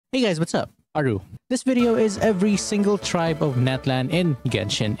Hey guys, what's up? Aru. This video is every single tribe of Natlan in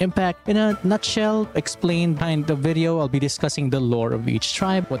Genshin Impact. In a nutshell, explained behind the video, I'll be discussing the lore of each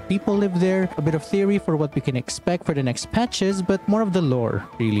tribe, what people live there, a bit of theory for what we can expect for the next patches, but more of the lore,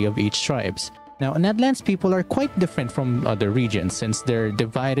 really, of each tribes. Now, Natlan's people are quite different from other regions since they're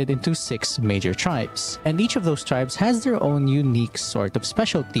divided into 6 major tribes. And each of those tribes has their own unique sort of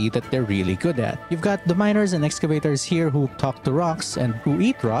specialty that they're really good at. You've got the miners and excavators here who talk to rocks and who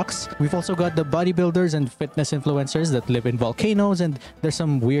eat rocks. We've also got the bodybuilders and fitness influencers that live in volcanoes, and there's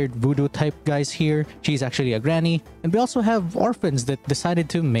some weird voodoo type guys here. She's actually a granny. And we also have orphans that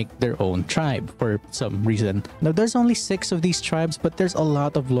decided to make their own tribe for some reason. Now, there's only 6 of these tribes, but there's a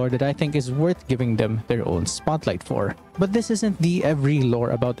lot of lore that I think is worth giving them their own spotlight for. But this isn't the every lore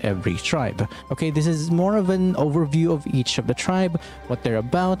about every tribe. Okay, this is more of an overview of each of the tribe, what they're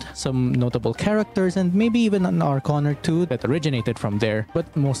about, some notable characters, and maybe even an archon or two that originated from there,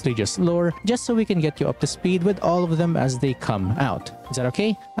 but mostly just lore, just so we can get you up to speed with all of them as they come out. Is that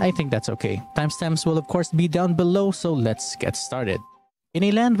okay? I think that's okay. Timestamps will of course be down below, so let's get started. In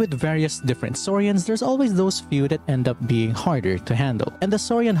a land with various different Saurians, there's always those few that end up being harder to handle. And the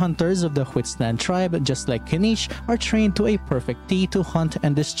Saurian hunters of the Huitsnan tribe, just like Kinich, are trained to a perfect T to hunt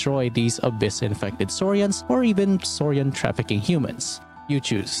and destroy these abyss-infected Saurians or even Saurian trafficking humans. You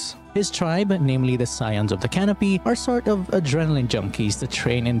choose. His tribe, namely the Scions of the Canopy, are sort of adrenaline junkies that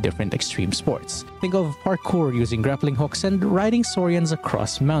train in different extreme sports. Think of parkour using grappling hooks and riding Saurians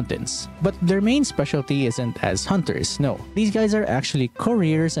across mountains. But their main specialty isn't as hunters, no. These guys are actually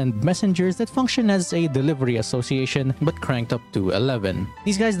couriers and messengers that function as a delivery association but cranked up to 11.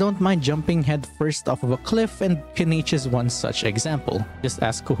 These guys don't mind jumping head first off of a cliff, and Kinich is one such example. Just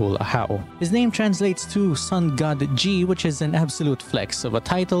ask Kuhula how. His name translates to Sun God G, which is an absolute flex of a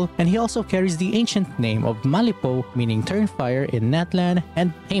title, and he also carries the ancient name of Malipo, meaning Turnfire in Natlan,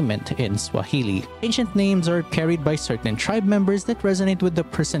 and Payment in Swahili. Ancient names are carried by certain tribe members that resonate with the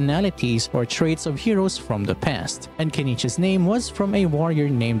personalities or traits of heroes from the past. And Kinich's name was from a warrior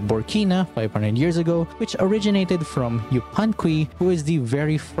named Burkina 500 years ago, which originated from Yupanqui, who is the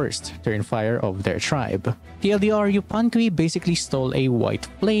very first Turnfire of their tribe. TLDR, Yupanqui basically stole a white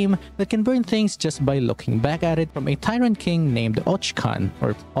flame that can burn things just by looking back at it from a tyrant king named Ochkan,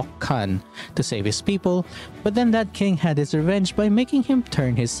 or Khan, to save his people, but then that king had his revenge by making him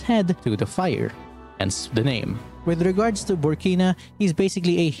turn his head to the fire, hence the name. With regards to Burkina, he's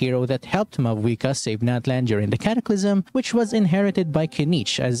basically a hero that helped Mavwika save Natlan during the Cataclysm, which was inherited by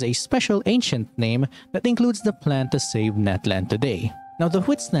Kinich as a special ancient name that includes the plan to save Natlan today. Now, the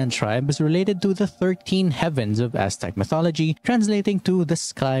Huitsnan tribe is related to the 13 heavens of Aztec mythology, translating to the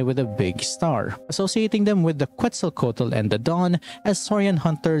sky with a big star, associating them with the Quetzalcoatl and the Dawn as Saurian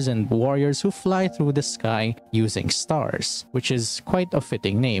hunters and warriors who fly through the sky using stars, which is quite a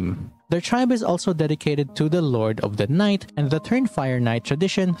fitting name. Their tribe is also dedicated to the Lord of the Night and the Turnfire Night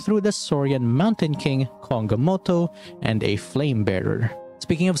tradition through the Saurian Mountain King Kongamoto and a Flame Bearer.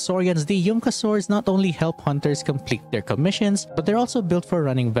 Speaking of Saurians, the Yumkasaurs not only help hunters complete their commissions, but they're also built for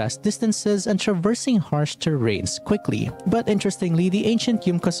running vast distances and traversing harsh terrains quickly. But interestingly, the ancient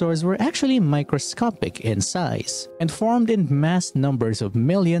Yumkasaurs were actually microscopic in size and formed in mass numbers of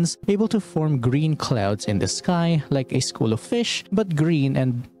millions, able to form green clouds in the sky like a school of fish, but green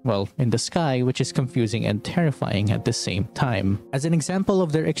and, well, in the sky, which is confusing and terrifying at the same time. As an example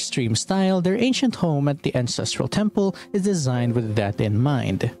of their extreme style, their ancient home at the ancestral temple is designed with that in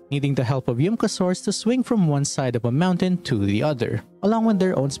mind, needing the help of Yumkasaurs to swing from one side of a mountain to the other, along with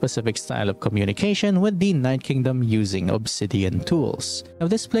their own specific style of communication with the Night Kingdom using obsidian tools. Now,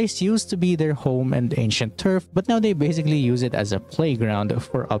 this place used to be their home and ancient turf, but now they basically use it as a playground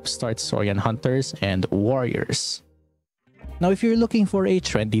for upstart Saurian hunters and warriors. Now, if you're looking for a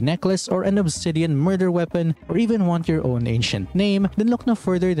trendy necklace or an obsidian murder weapon, or even want your own ancient name, then look no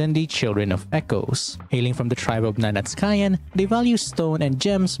further than the Children of Echoes. Hailing from the tribe of Nanatskayan, they value stone and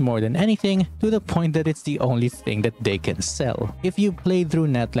gems more than anything, to the point that it's the only thing that they can sell. If you played through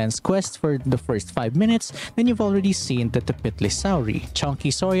Natlan's quest for the first 5 minutes, then you've already seen the Tepitlisauri,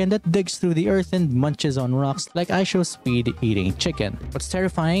 chunky Saurian that digs through the earth and munches on rocks like IShowSpeed eating chicken. What's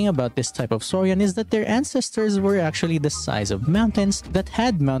terrifying about this type of Saurian is that their ancestors were actually the size of mountains that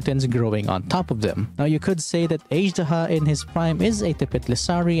had mountains growing on top of them. Now, you could say that Ajdaha in his prime is a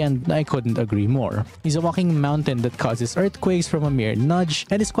Tepitlisauri, and I couldn't agree more. He's a walking mountain that causes earthquakes from a mere nudge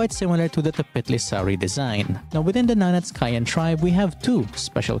and is quite similar to the Tepitlisauri design. Now, within the Nanatskayan tribe, we have 2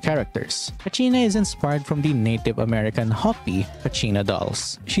 special characters. Kachina is inspired from the Native American Hopi Kachina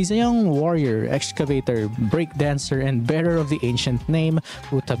dolls. She's a young warrior, excavator, breakdancer, and bearer of the ancient name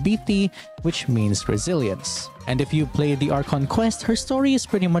Utabiti, which means resilience. And if you play the Archon quest, her story is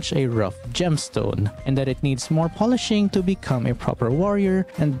pretty much a rough gemstone, and that it needs more polishing to become a proper warrior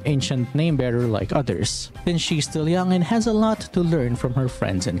and ancient name bearer like others, since she's still young and has a lot to learn from her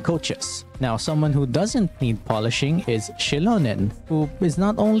friends and coaches. Now, someone who doesn't need polishing is Shilonen, who is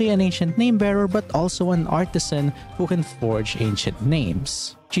not only an ancient name bearer but also an artisan who can forge ancient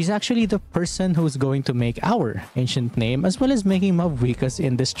names. She's actually the person who's going to make our ancient name, as well as making Mavuika's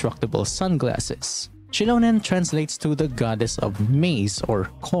indestructible sunglasses. Shilonen translates to the goddess of maize or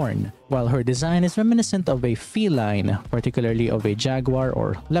corn, while her design is reminiscent of a feline, particularly of a jaguar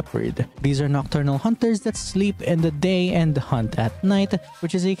or leopard. These are nocturnal hunters that sleep in the day and hunt at night,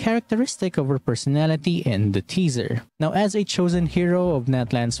 which is a characteristic of her personality in the teaser. Now, as a chosen hero of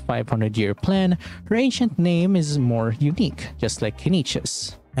Natlan's 500-year plan, her ancient name is more unique, just like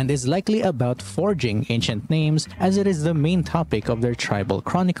Kenichi's, and is likely about forging ancient names, as it is the main topic of their tribal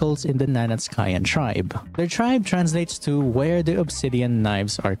chronicles in the Nanatskayan tribe. Their tribe translates to where the obsidian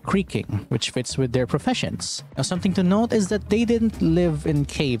knives are creaking, which fits with their professions. Now, something to note is that they didn't live in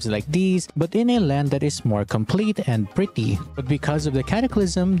caves like these, but in a land that is more complete and pretty. But because of the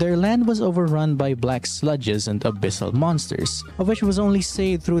cataclysm, their land was overrun by black sludges and abyssal monsters, of which was only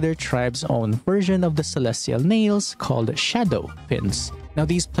saved through their tribe's own version of the celestial nails called shadow pins. Now,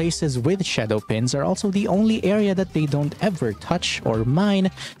 these places with shadow pins are also the only area that they don't ever touch or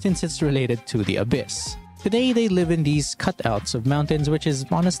mine, since it's related to the abyss. Today, they live in these cutouts of mountains, which is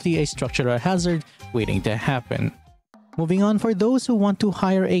honestly a structural hazard waiting to happen. Moving on, for those who want to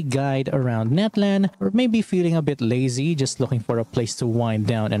hire a guide around Natlan, or maybe feeling a bit lazy, just looking for a place to wind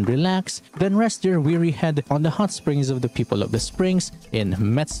down and relax, then rest your weary head on the hot springs of the people of the springs in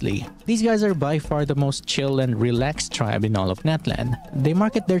Metzli. These guys are by far the most chill and relaxed tribe in all of Natlan. They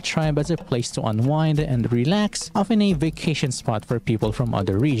market their tribe as a place to unwind and relax, often a vacation spot for people from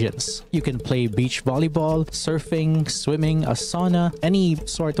other regions. You can play beach volleyball, surfing, swimming, a sauna, any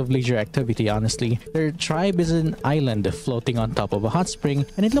sort of leisure activity, honestly. Their tribe is an island floating on top of a hot spring,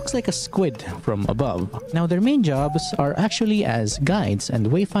 and it looks like a squid from above. Now, their main jobs are actually as guides and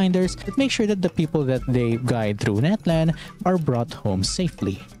wayfinders that make sure that the people that they guide through Natlan are brought home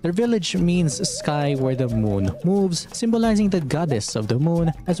safely. Their village means sky where the moon moves, symbolizing the goddess of the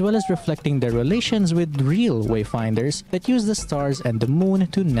moon, as well as reflecting their relations with real wayfinders that use the stars and the moon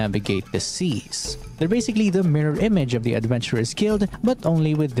to navigate the seas. They're basically the mirror image of the Adventurers Guild, but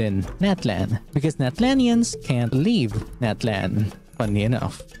only within Natlan, because Natlanians can't leave Natlan. Funny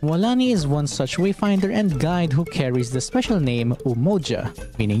enough. Walani is one such wayfinder and guide who carries the special name Umoja,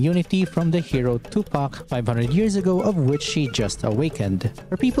 meaning unity from the hero Tupac 500 years ago, of which she just awakened.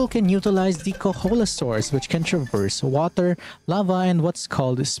 Her people can utilize the Koholasaurs, which can traverse water, lava, and what's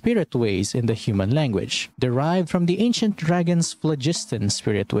called spirit ways in the human language, derived from the ancient dragon's phlogiston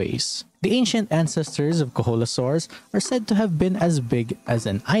spirit ways. The ancient ancestors of Koholasaurs are said to have been as big as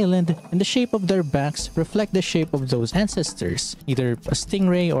an island, and the shape of their backs reflect the shape of those ancestors, either a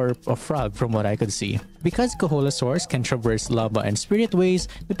stingray or a frog from what I could see. Because Koholasaurs can traverse lava and spirit ways,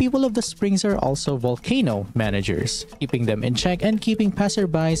 the people of the springs are also volcano managers, keeping them in check and keeping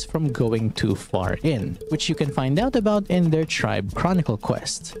passerbys from going too far in, which you can find out about in their tribe chronicle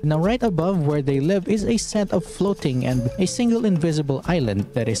quest. Now, right above where they live is a set of floating and a single invisible island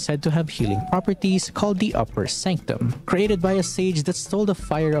that is said to have healing properties called the Upper Sanctum, created by a sage that stole the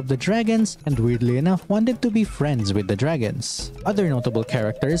fire of the dragons and weirdly enough wanted to be friends with the dragons. Other notable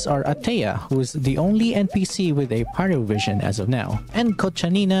characters are Atea, who is the only NPC with a pyro vision as of now, and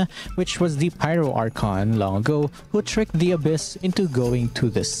Kochanina, which was the pyro archon long ago who tricked the abyss into going to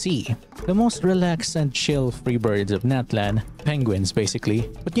the sea. The most relaxed and chill freebirds of Natlan, penguins basically.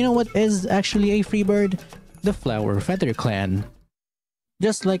 But you know what is actually a freebird? The Flower Feather Clan.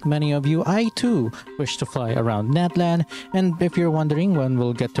 Just like many of you, I too wish to fly around Natlan, and if you're wondering when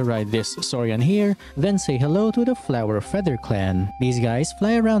we'll get to ride this Saurian here, then say hello to the Flower Feather Clan. These guys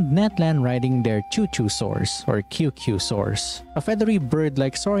fly around Natlan riding their choo-choo soars, or QQ soars. A feathery bird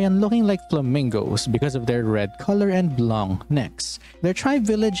like Saurian looking like flamingos because of their red color and long necks. Their tribe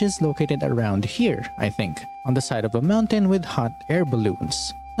village is located around here, I think, on the side of a mountain with hot air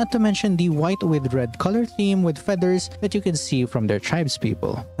balloons. Not to mention the white with red color theme with feathers that you can see from their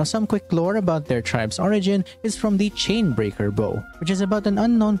tribespeople. Now, some quick lore about their tribe's origin is from the Chainbreaker bow, which is about an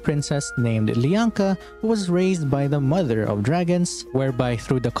unknown princess named Lianka who was raised by the mother of dragons, whereby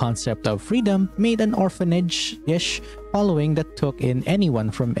through the concept of freedom made an orphanage-ish following that took in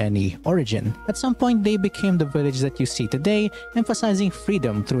anyone from any origin. At some point, they became the village that you see today, emphasizing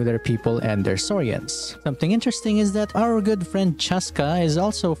freedom through their people and their Saurians. Something interesting is that our good friend Chaska is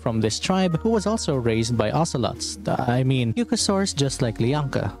also from this tribe, who was also raised by ocelots. I mean, Yukasaurs just like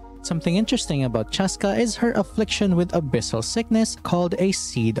Lianka. Something interesting about Chaska is her affliction with abyssal sickness called a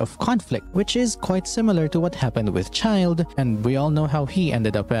seed of conflict, which is quite similar to what happened with Child, and we all know how he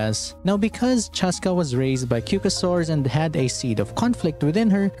ended up as. Now, because Chaska was raised by Cucosaurs and had a seed of conflict within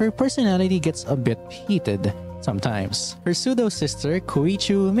her, her personality gets a bit heated. Sometimes. Her pseudo-sister,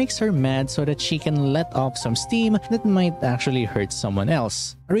 Koichu, makes her mad so that she can let off some steam that might actually hurt someone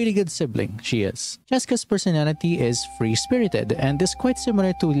else. A really good sibling, she is. Chaska's personality is free-spirited and is quite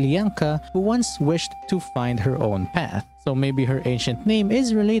similar to Lianka, who once wished to find her own path. So maybe her ancient name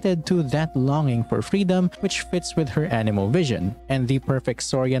is related to that longing for freedom, which fits with her animal vision. And the perfect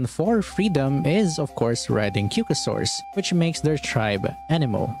Saurian for freedom is, of course, riding Cucosaurs, which makes their tribe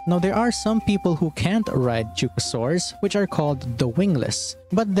animal. Now, there are some people who can't ride Cucosaurs, which are called the wingless,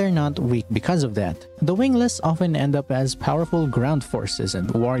 but they're not weak because of that. The wingless often end up as powerful ground forces and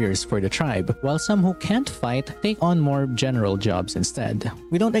warriors for the tribe, while some who can't fight take on more general jobs instead.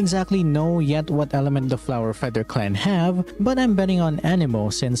 We don't exactly know yet what element the Flower Feather clan have, but I'm betting on Animo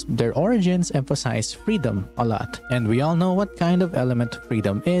since their origins emphasize freedom a lot. And we all know what kind of element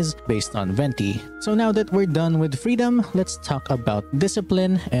freedom is based on Venti. So now that we're done with freedom, let's talk about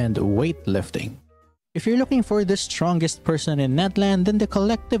discipline and weightlifting. If you're looking for the strongest person in Natlan, then the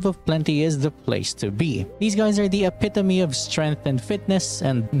Collective of Plenty is the place to be. These guys are the epitome of strength and fitness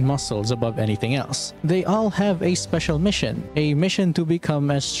and muscles above anything else. They all have a special mission, a mission to become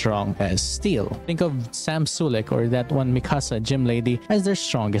as strong as steel. Think of Sam Sulek or that one Mikasa gym lady as their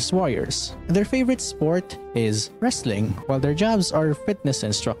strongest warriors. Their favorite sport is wrestling, while their jobs are fitness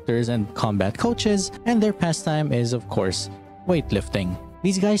instructors and combat coaches, and their pastime is, of course, weightlifting.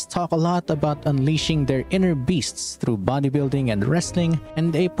 These guys talk a lot about unleashing their inner beasts through bodybuilding and wrestling,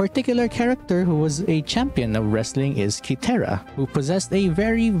 and a particular character who was a champion of wrestling is Kitera, who possessed a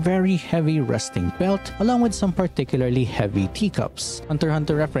very heavy wrestling belt along with some particularly heavy teacups. Hunter x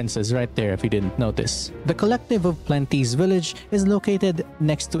Hunter references right there if you didn't notice. The Collective of Plenty's village is located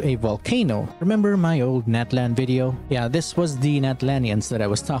next to a volcano. Remember my old Natlan video? Yeah, this was the Natlanians that I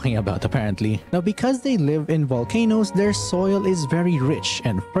was talking about apparently. Now, because they live in volcanoes, their soil is very rich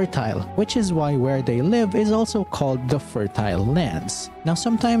and fertile, which is why where they live is also called the Fertile Lands. Now,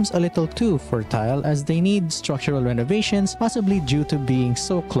 sometimes a little too fertile as they need structural renovations, possibly due to being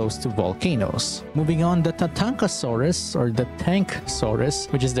so close to volcanoes. Moving on, the Tatankasaurus or the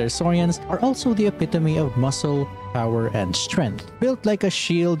Tanksaurus, which is their saurians, are also the epitome of muscle, power, and strength. Built like a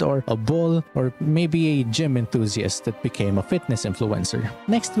shield or a bull, or maybe a gym enthusiast that became a fitness influencer.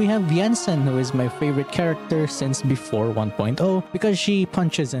 Next, we have Yansen, who is my favorite character since before 1.0 because she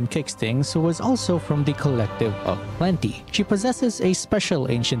punches and kicks things, who was also from the Collective of Plenty. She possesses a special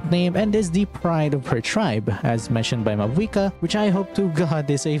ancient name and is the pride of her tribe, as mentioned by Mavuika, which I hope to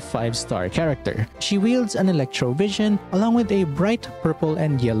God is a 5-star character. She wields an electrovision along with a bright purple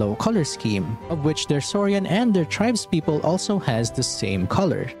and yellow color scheme, of which their Saurian and their tribespeople also has the same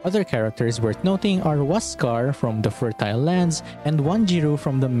color. Other characters worth noting are Waskar from the Fertile Lands and Wanjiru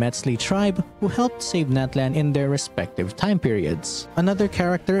from the Metzli tribe, who helped save Natlan in their respective time periods. Another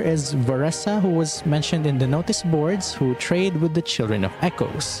character is Varessa, who was mentioned in the notice boards, who trade with the Children of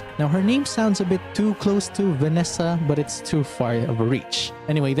Echoes. Now, her name sounds a bit too close to Vanessa, but it's too far of a reach.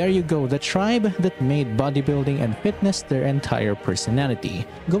 Anyway, there you go, the tribe that made bodybuilding and fitness their entire personality.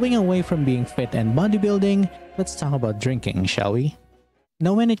 Going away from being fit and bodybuilding, let's talk about drinking, shall we?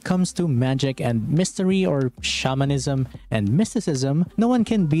 Now, when it comes to magic and mystery or shamanism and mysticism, no one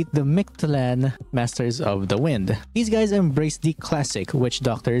can beat the Mictlan Masters of the Wind. These guys embrace the classic witch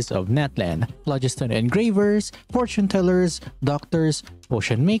doctors of Natlan, phlogiston engravers, fortune tellers, doctors,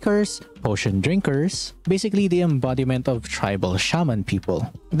 potion makers, potion drinkers, basically the embodiment of tribal shaman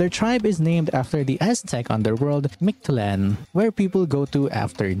people. Their tribe is named after the Aztec underworld Mictlan, where people go to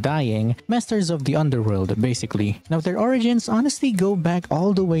after dying, masters of the underworld basically. Now, their origins honestly go back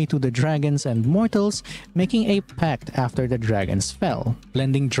all the way to the dragons and mortals making a pact after the dragons fell,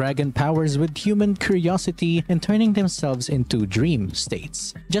 blending dragon powers with human curiosity and turning themselves into dream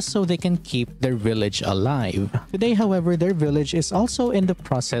states, just so they can keep their village alive. Today, however, their village is also in the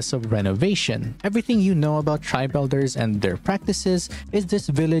process of renovation. Everything you know about tribe elders and their practices is this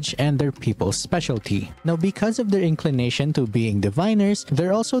village and their people's specialty. Now, because of their inclination to being diviners,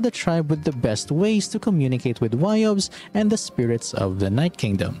 they're also the tribe with the best ways to communicate with Wayobs and the spirits of the Night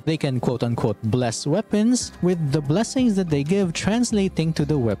Kingdom. They can quote-unquote bless weapons, with the blessings that they give translating to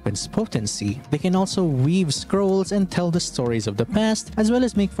the weapon's potency. They can also weave scrolls and tell the stories of the past, as well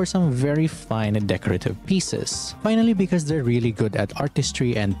as make for some very fine and decorative pieces. Finally, because they're really good at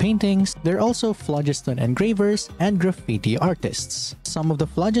artistry and paintings, there are also phlogiston engravers and graffiti artists. Some of the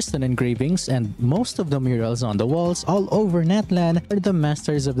phlogiston engravings and most of the murals on the walls all over Natlan are the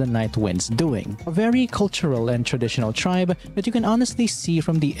Masters of the Night Wind's doing. A very cultural and traditional tribe that you can honestly see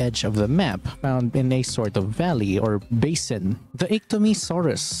from the edge of the map, found in a sort of valley or basin. The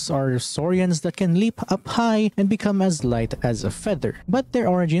Ictomisaurus are saurians that can leap up high and become as light as a feather. But their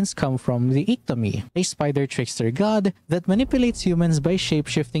origins come from the Ictomi, a spider trickster god that manipulates humans by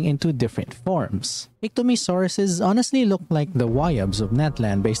shape-shifting into different forms. Ictomisauruses honestly look like the Wayabs of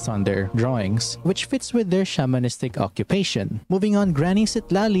Natlan based on their drawings, which fits with their shamanistic occupation. Moving on, Granny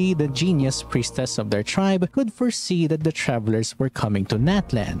Citlali, the genius priestess of their tribe, could foresee that the travelers were coming to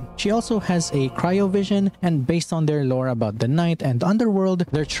Natlan. She also has a cryovision, and based on their lore about the night and underworld,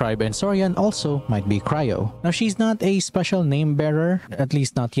 their tribe and Saurian also might be cryo. Now, she's not a special name bearer, at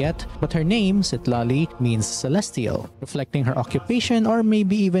least not yet, but her name, Citlali, means celestial, reflecting her occupation or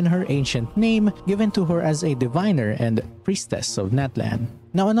maybe even her ancient name given to her as a diviner and priestess of Natlan.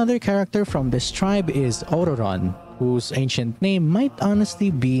 Now, another character from this tribe is Ororon, whose ancient name might honestly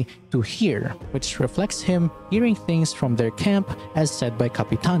be to hear, which reflects him hearing things from their camp as said by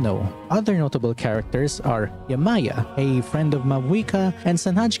Capitano. Other notable characters are Yamaya, a friend of Mabuika, and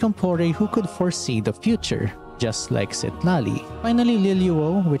Sanhaj Kampore, who could foresee the future, just like Citlali. Finally,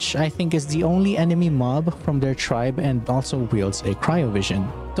 Liluo, which I think is the only enemy mob from their tribe and also wields a cryovision.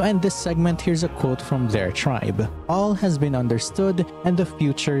 To end this segment, here's a quote from their tribe. "All has been understood and the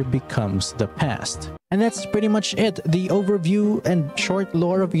future becomes the past." And that's pretty much it, the overview and short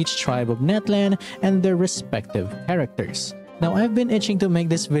lore of each tribe of Natlan and their respective characters. Now, I've been itching to make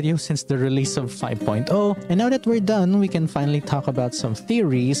this video since the release of 5.0, and now that we're done, we can finally talk about some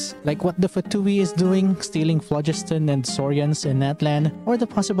theories, like what the Fatui is doing, stealing phlogiston and saurians in Natlan, or the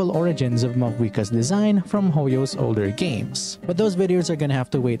possible origins of Mabuika's design from Hoyo's older games. But those videos are gonna have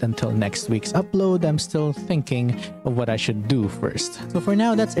to wait until next week's upload. I'm still thinking of what I should do first. So for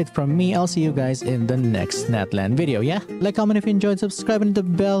now, that's it from me. I'll see you guys in the next Natlan video, yeah? Like, comment if you enjoyed, subscribe, and hit the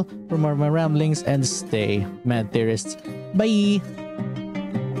bell for more of my ramblings, and stay mad theorists. Bye!